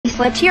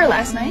bled tear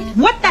last night.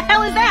 What the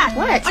hell is that?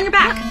 What? On your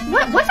back.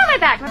 What's on my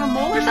back? Do I have a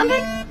mole or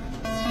something?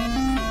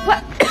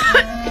 What?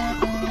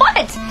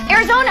 What?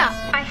 Arizona!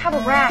 I have a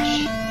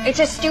rash. It's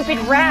a stupid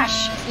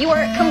rash. You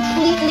are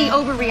completely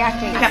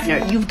overreacting.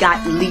 Governor, you've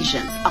got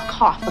lesions, a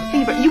cough, a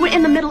fever. You were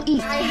in the Middle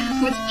East. I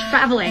was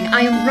traveling.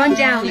 I am run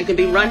down. You can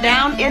be run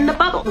down in the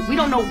bubble. We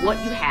don't know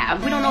what you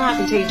have. We don't know how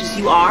contagious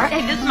you are.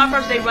 Hey, this is my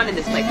first day running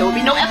this place. There will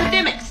be no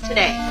epidemics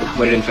today.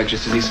 What did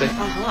infectious disease say?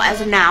 Well, as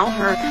of now,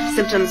 her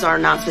symptoms are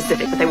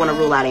non-specific, but they want to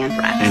rule out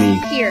anthrax.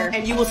 Here.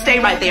 And you will stay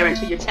right there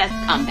until your tests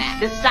come back.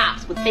 This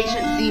stops with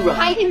patient 0.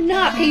 I am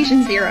not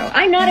patient 0.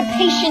 I'm not a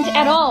patient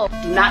at all.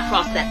 Do not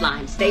cross that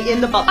line. Stay in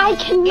the bubble. I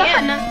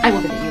cannot. I will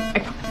visit you. I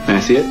promise. Can I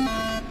see it?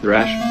 The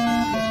rash?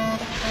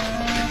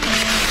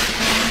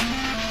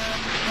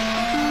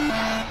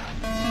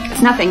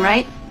 It's nothing,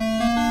 right?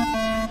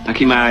 I'll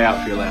keep my eye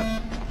out for your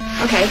labs.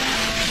 Okay.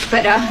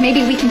 But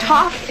maybe we can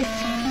talk. It's